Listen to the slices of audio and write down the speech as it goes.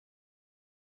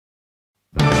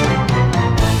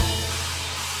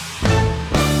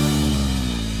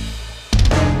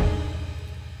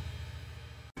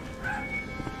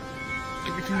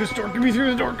through this door. Get me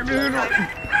through the door. Get me through the door.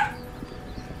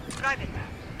 Private,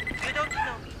 you don't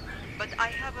know me, but I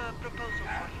have a proposal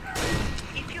for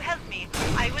you. If you help me,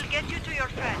 I will get you to your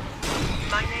friends.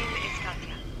 My name is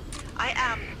Katya.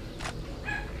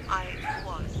 I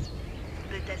was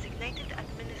the designated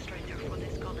administrator for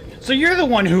this colony. So you're the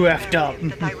one who effed up.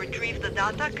 That I retrieve the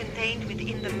data contained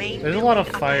within the main. There's a lot of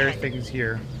fire things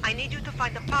here. I need you to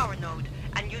find a power node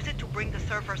and use it to bring the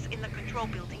servers in the control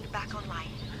building back online.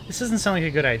 This doesn't sound like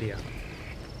a good idea.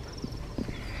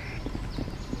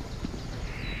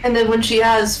 And then when she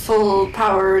has full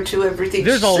power to everything,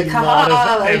 there's she's a like, lot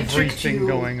of I tricked everything you.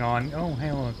 going on. Oh,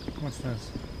 hey, look. What's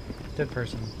this? Dead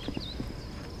person.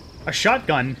 A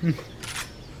shotgun.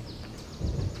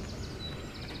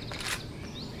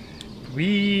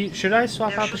 Should I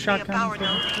swap out the shotgun?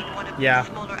 Yeah.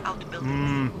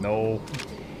 No.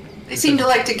 They seem to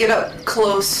like to get up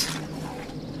close.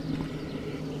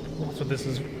 That's what this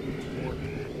is.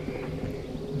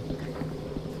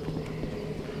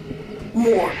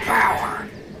 More power.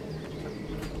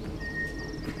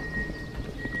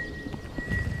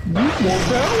 More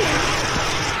power.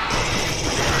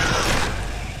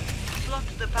 Slot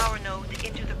the power node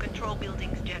into the control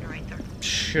building's generator.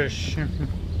 Shush.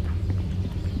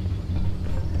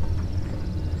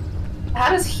 How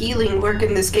does healing work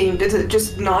in this game? Does it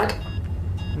just not?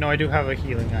 No, I do have a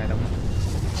healing item.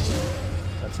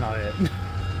 That's not it.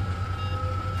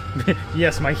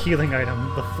 Yes, my healing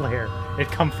item, the flare. It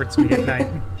comforts me at night.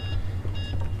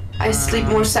 I sleep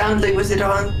more soundly with it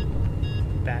on.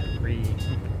 Battery.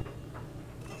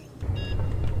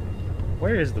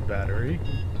 Where is the battery?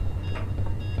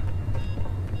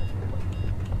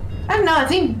 I don't know, I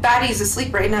think Batty's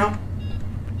asleep right now.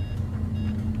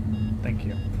 Thank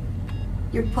you.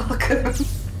 You're welcome.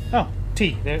 Oh,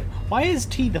 T. There. Why is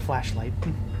T the flashlight?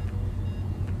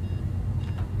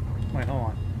 Wait, hold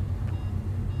on.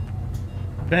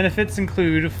 Benefits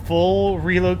include full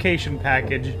relocation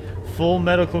package, full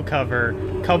medical cover,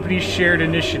 company shared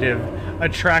initiative,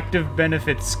 attractive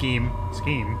benefits scheme,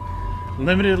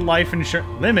 limited life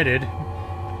insurance,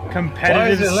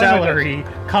 competitive salary,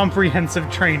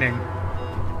 comprehensive training.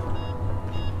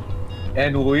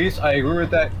 And Luis, I agree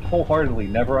with that wholeheartedly.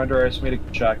 Never underestimate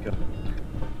a shotgun.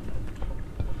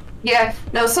 Yeah,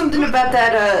 no, something about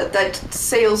that that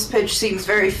sales pitch seems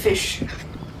very fish.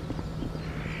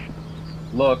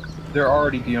 Look, they're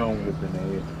already dealing with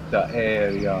the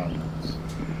aliens.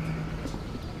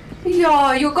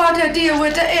 Yeah, you gotta deal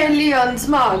with the aliens,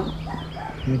 man.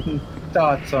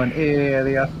 That's an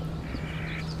alien.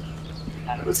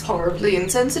 That was horribly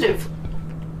insensitive.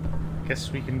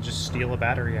 Guess we can just steal a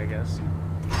battery, I guess.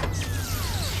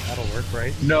 That'll work,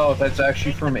 right? No, that's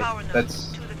actually from it. That's.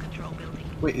 To the control building.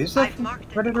 Wait, is that from marked it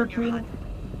Predator on your 2? HUD.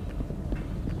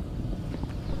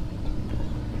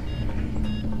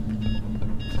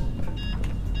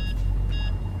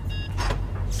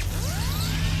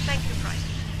 Thank you,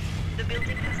 Private. The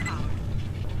building has power.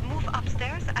 Move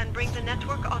upstairs and bring the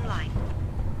network online.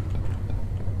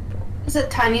 Does a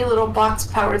tiny little box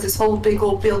power this whole big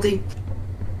old building?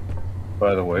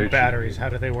 By the way, Batteries, how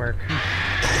do they work?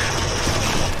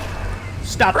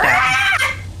 Stop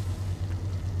that!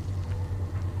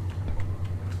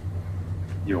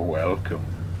 You're welcome.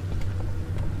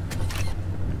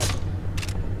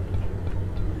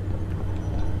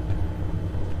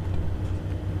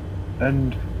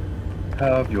 And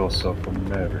have yourself a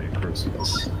Merry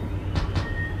Christmas.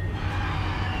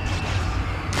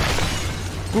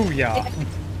 Booyah!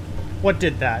 What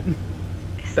did that?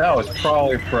 That was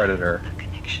probably Predator. A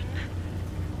connection.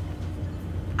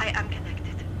 I am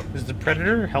connected. Is the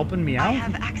Predator helping me I out?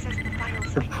 have access to final The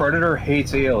sight. Predator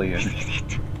hates aliens. This is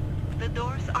it. The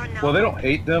doors are now. Well, they don't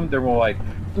hate them. They're more like,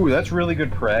 ooh, that's really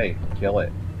good prey. Kill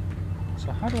it.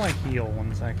 So how do I heal?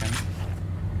 1 second.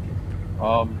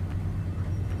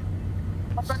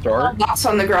 Start. Box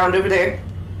on the ground over there.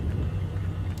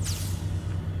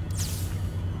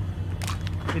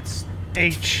 It's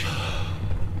H.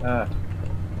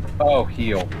 Oh,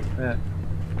 heal.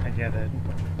 I get it.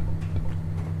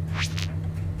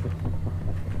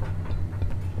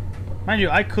 Mind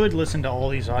you, I could listen to all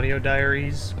these audio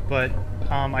diaries, but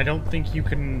I don't think you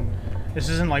can... This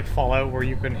isn't like Fallout where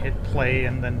you can hit play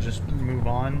and then just move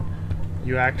on.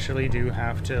 You actually do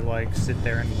have to, like, sit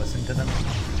there and listen to them.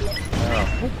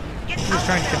 Oh. He's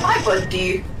trying to kill me. Hi,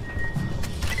 buddy.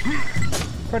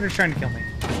 Predator's trying to kill me.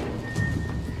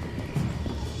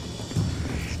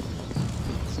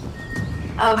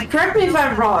 Correct me if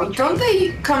I'm wrong. Don't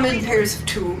they come in pairs of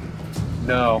 2?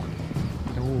 No.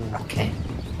 Ooh. Okay.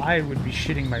 I would be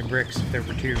shitting my bricks if there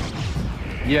were 2.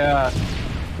 Yeah.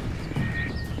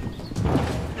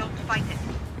 Don't fight it.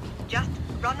 Just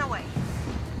Run away.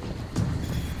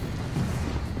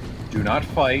 Do not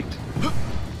fight.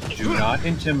 Do not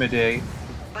intimidate.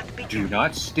 But be Do careful.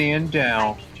 not stand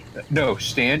down. I need you. No,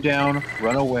 stand down,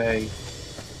 run away.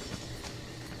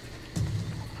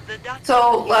 The Dutch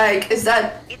So, like, is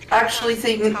that It actually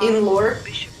concerns thing in Charles lore?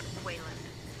 Bishop Wayland,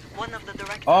 one of the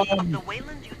directors Um, of the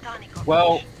Wayland Yutani Well,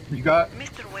 Corporation. you got Mr.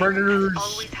 Wayland predators has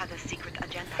always had a secret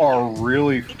agenda. are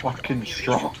really It was fucking only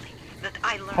strong. recently that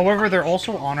I learned However, they're of its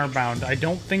also true honor bound. I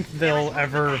don't think they'll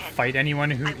ever fight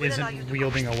anyone who I will allow you isn't to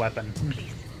wielding a go. weapon.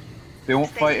 Please. They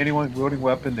won't fight anyone wielding a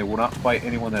weapon, they will not fight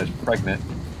anyone that is pregnant.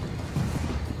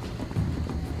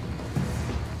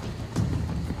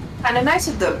 Kinda nice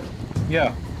of them.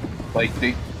 Yeah. Like,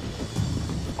 they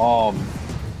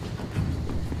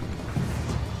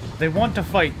They want to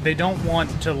fight. They don't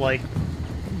want to, like...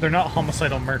 They're not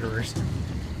homicidal murderers,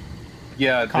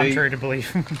 yeah, contrary to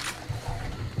belief.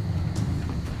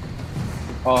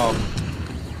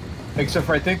 except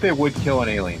for I think they would kill an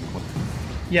alien.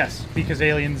 Yes, because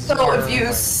aliens So are... if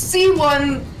you see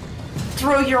one,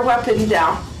 throw your weapon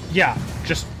down. Yeah,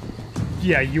 just...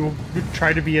 Yeah, you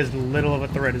try to be as little of a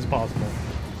threat as possible.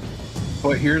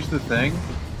 But here's the thing.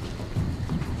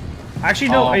 Actually,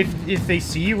 no, if they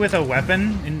see you with a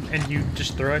weapon and you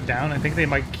just throw it down, I think they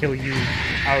might kill you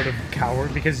out of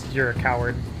coward, because you're a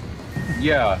coward.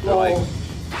 Yeah, they're like, Lol.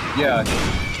 yeah.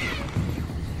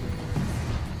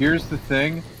 Here's the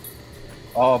thing.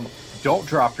 Don't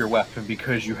drop your weapon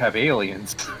because you have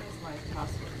aliens. My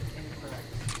password is incorrect.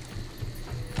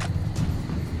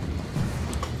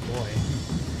 Boy.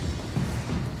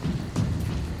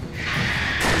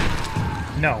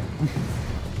 No.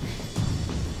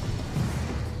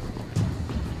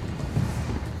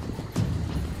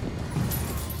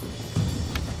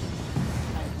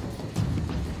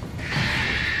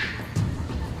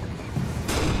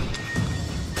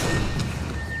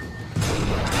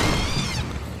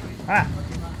 Ah.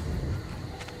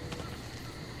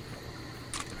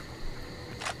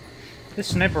 This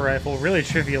sniper rifle really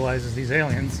trivializes these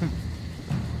aliens.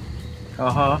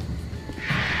 Uh-huh.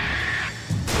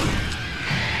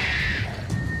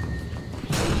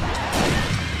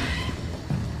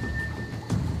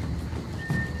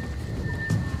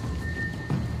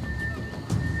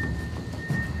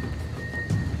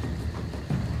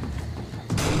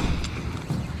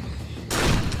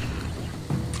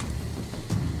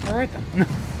 Alright then.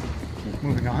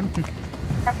 Moving on.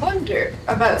 I wonder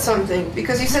about something,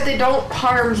 because you said they don't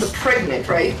harm the pregnant,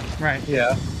 right? Right.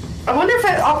 Yeah. I wonder if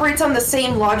it operates on the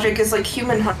same logic as, like,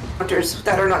 human hunters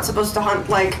that are not supposed to hunt,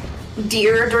 like,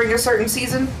 deer during a certain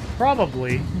season.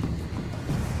 Probably.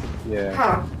 Yeah.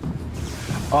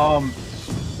 Huh.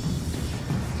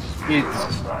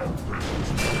 It's...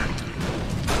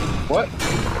 What?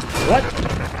 What?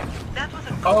 That was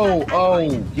a Oh, combat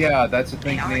android. yeah, that's a They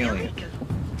thing are an alien. illegal.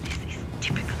 This is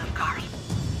typical of Carl.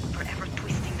 Forever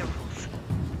twisting the rules.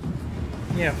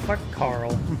 Yeah, fuck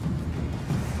Carl.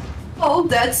 Oh,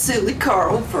 that silly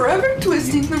Carl, forever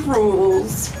twisting the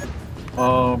rules.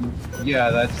 Yeah,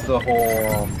 that's the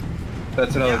whole,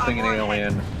 that's another There thing in are more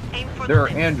Alien. heads. Aim for There the are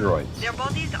middle. androids. Their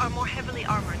bodies are more heavily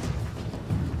armored.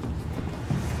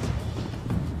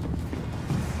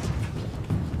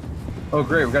 Oh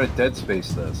great, we gotta Dead Space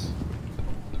this.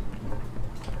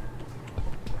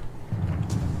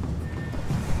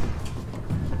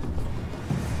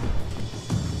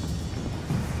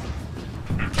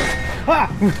 Ah!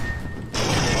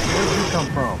 Where did you come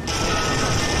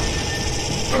from?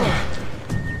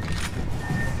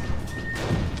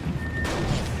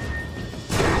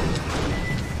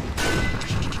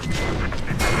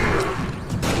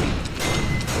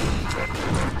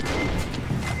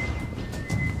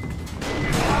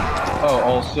 Oh,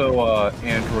 also,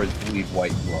 androids bleed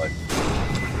white blood.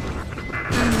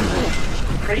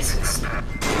 Racist.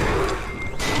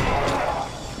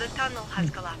 The tunnel has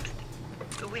collapsed.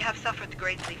 We have suffered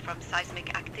greatly from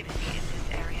seismic activity in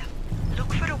this area.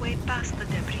 Look for a way past the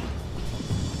debris.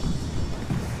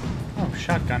 Oh,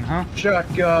 shotgun, huh?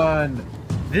 Shotgun!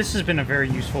 This has been a very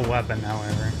useful weapon,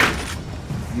 however.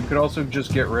 You could also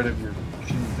just get rid of your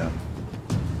machine gun.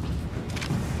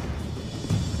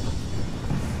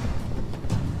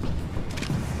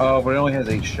 Oh, but it only has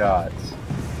 8 shots.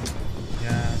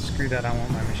 Yeah, screw that, I want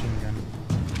my machine gun.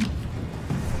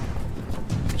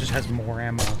 It just has more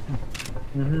ammo.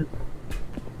 Mm-hmm.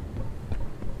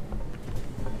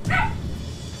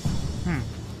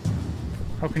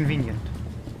 How convenient.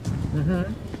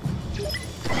 Mm-hmm.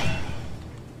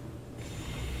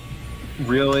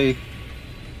 Really?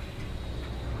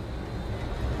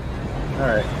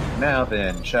 Alright, now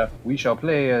then, we shall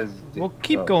play as... We'll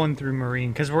keep going through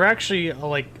Marine, because we're actually,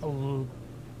 like,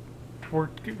 we're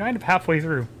kind of halfway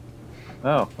through.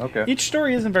 Oh, okay. Each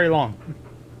story isn't very long.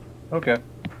 Okay.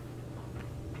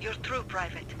 You're through,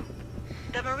 Private.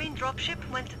 The Marine dropship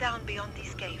went down beyond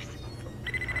these caves.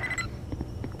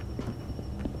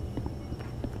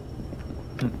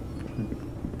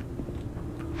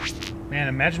 Man,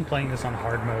 imagine playing this on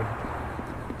hard mode.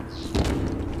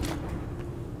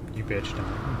 You bitch, don't.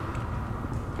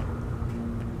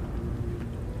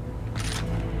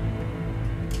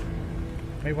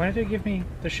 Wait, why did it give me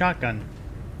the shotgun?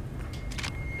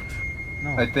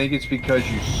 No. I think it's because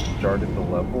you started the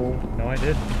level. No, I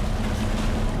did.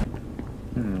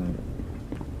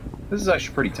 This is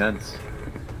actually pretty tense.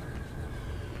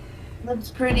 That's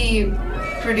pretty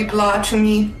blah to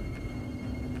me.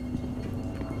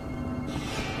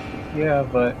 Yeah,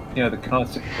 but, you know, the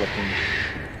constant clicking.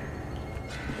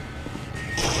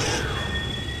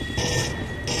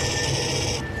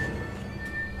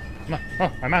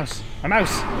 Oh, my mouse! My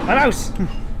mouse! My mouse!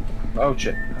 Oh,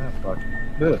 shit. Oh, fuck.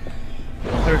 Ugh.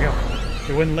 There we go.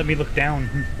 It wouldn't let me look down.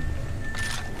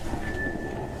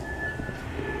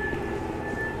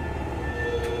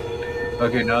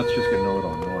 Okay, now it's just getting a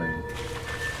little annoying.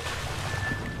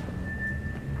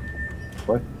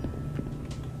 What?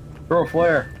 Throw a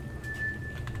flare!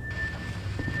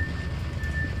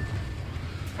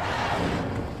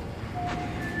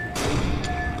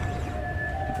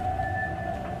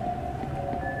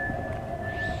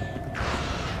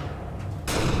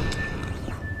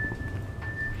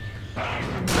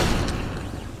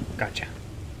 Gotcha.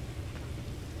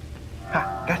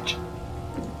 Ha! Gotcha!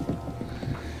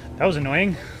 That was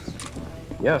annoying.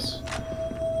 Yes.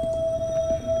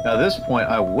 Now, at this point,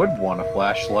 I would want a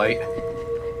flashlight.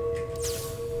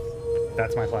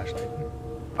 That's my flashlight.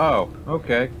 Oh,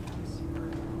 okay.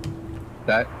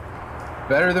 That...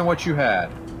 better than what you had.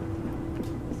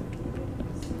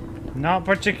 Not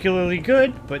particularly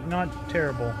good, but not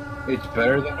terrible. It's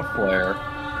better than a flare.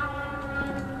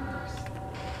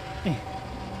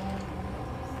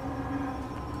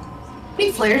 How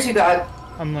many flares you got?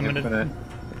 Unlimited. Infinite.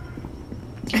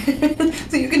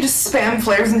 So you can just spam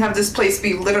flares and have this place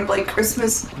be lit up like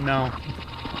Christmas? No.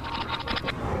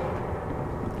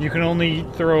 You can only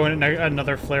throw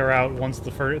another flare out once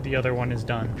the other one is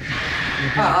done.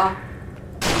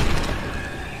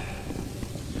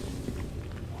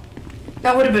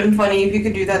 That would have been funny if you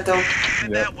could do that, though.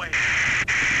 Yep. That way.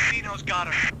 Dino's got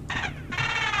her.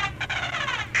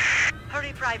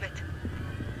 Hurry, Private.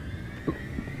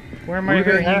 Where am I Who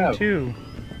do they hurrying have? to?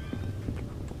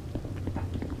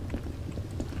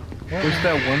 There's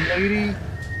that one lady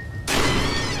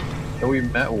that we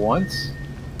met once.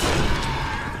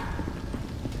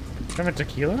 From a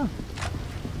tequila?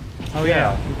 Oh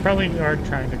yeah, we probably are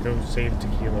trying to go save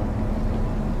tequila.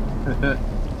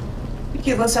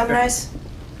 Tequila sunrise.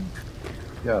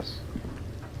 Yes.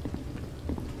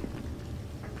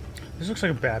 This looks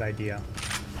like a bad idea.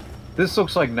 This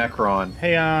looks like Necron.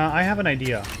 Hey, I have an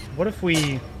idea. What if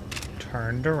we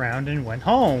turned around and went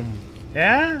home?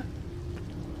 Yeah?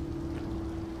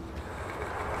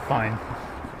 Fine.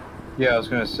 Yeah, I was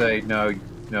gonna say, no,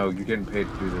 you're getting paid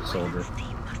to do this, soldier.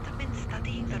 Steve must have been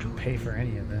studying the route. Pay for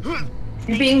any of this.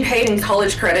 You're being paid in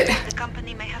college credit. The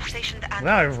company may have stationed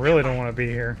Now I androids really nearby. don't want to be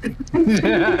here.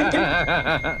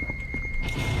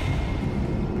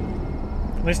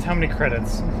 At least how many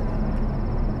credits?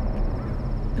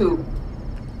 Who?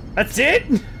 That's it?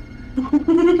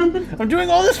 I'm doing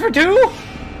all this for 2?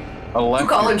 Elective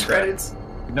College credits.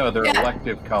 No, they're Yeah.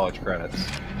 elective college credits.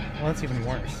 Well, that's even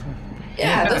worse.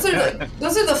 Yeah, those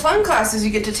are the fun classes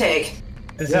you get to take.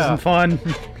 This Yeah. isn't fun.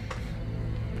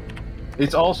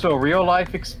 It's also real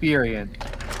life experience.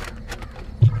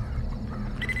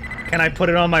 Can I put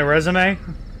it on my resume?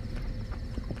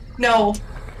 No.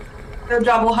 No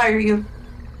job will hire you.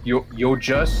 You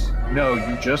just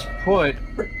put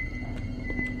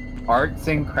arts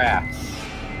and crafts.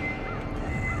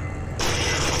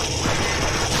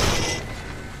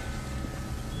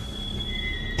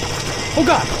 Oh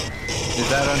god! Is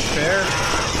that unfair?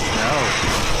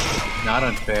 No, not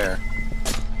unfair.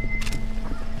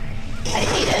 I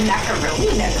need a macaroni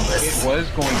It necklace. was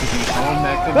going to be home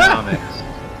economics.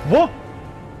 What?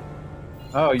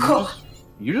 Oh,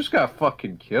 you just got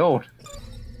fucking killed.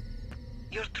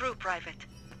 You're through, Private.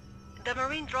 The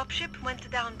Marine dropship went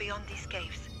down beyond these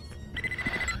caves.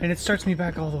 And it starts me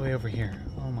back all the way over here.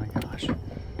 Oh my gosh.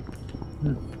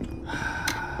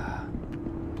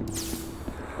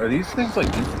 Are these things like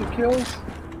insta kills?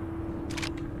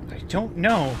 I don't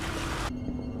know.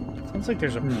 Sounds like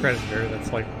there's a predator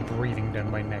that's like breathing down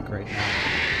my neck right now.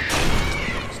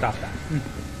 Stop that.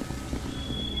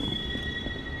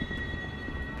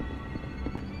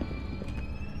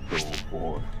 Cool.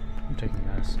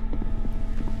 this.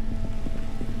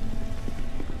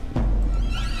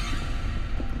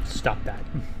 Stop that.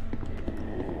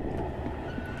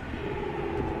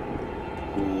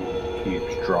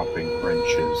 Keeps dropping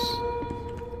wrenches.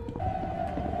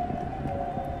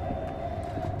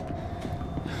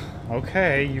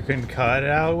 Okay, you can cut it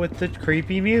out with the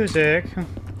creepy music.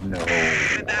 No.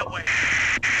 Head that way.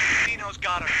 Dino's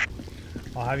got her.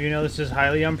 I'll have you know this is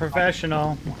highly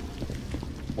unprofessional.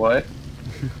 What?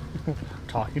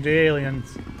 Talking to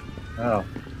aliens. Oh.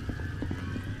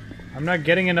 I'm not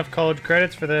getting enough college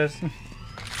credits for this.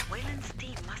 Wayland's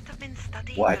team must have been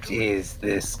studying What the ruins. is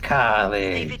this Stay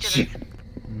college?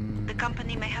 vigilant. The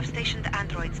company may have stationed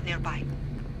androids nearby.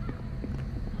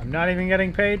 I'm not even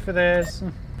getting paid for this.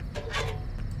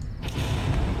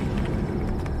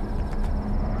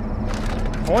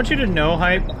 I want you to know,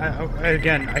 Hype,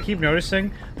 again, I keep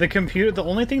noticing, the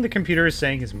only thing the computer is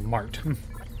saying is Mart.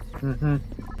 Mm-hmm.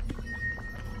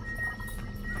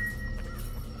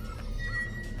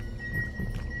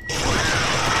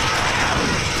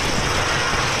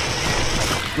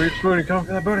 Where's booty? Come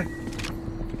for that booty.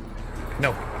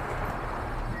 No.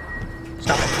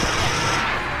 Stop it.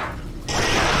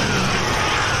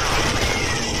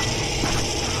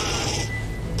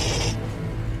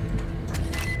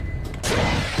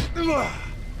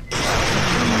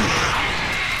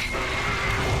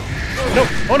 No!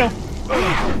 Oh no!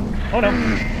 Oh no!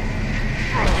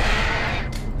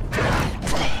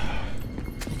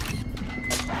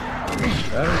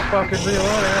 That is fucking real,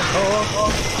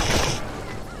 asshole.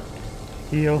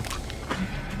 Heal.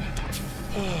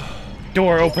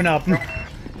 Door, open up.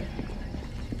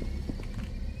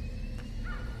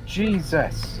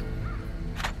 Jesus.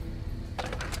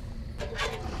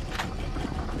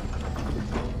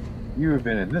 You have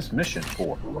been in this mission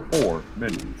for 4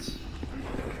 minutes.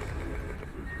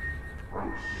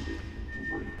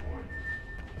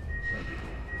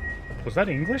 Was that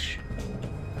English?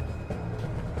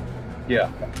 Yeah.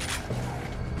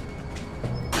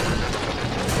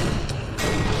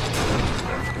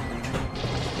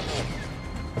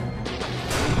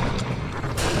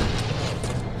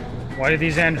 Why do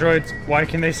these androids, why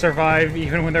can they survive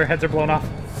even when their heads are blown off?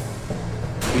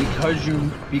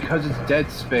 Because it's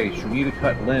dead space, you need to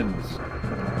cut limbs.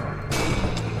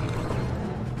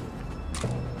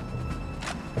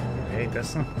 I hate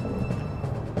this.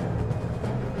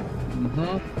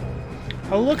 Mm-hmm.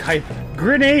 Oh look, Hype!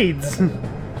 Grenades!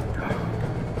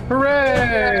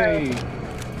 Hooray!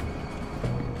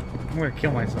 I'm gonna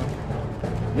kill myself.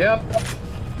 Yep.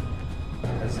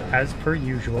 As per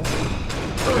usual.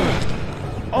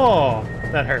 Oh!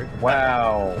 That hurt.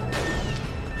 Wow.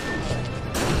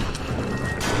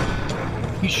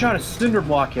 He shot a cinder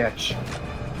block at you.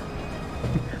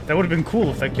 That would have been cool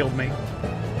if that killed me.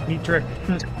 Neat trick.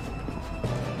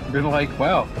 Been like,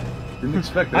 wow, didn't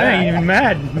expect that. I ain't even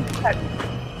mad.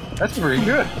 That's very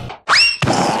good.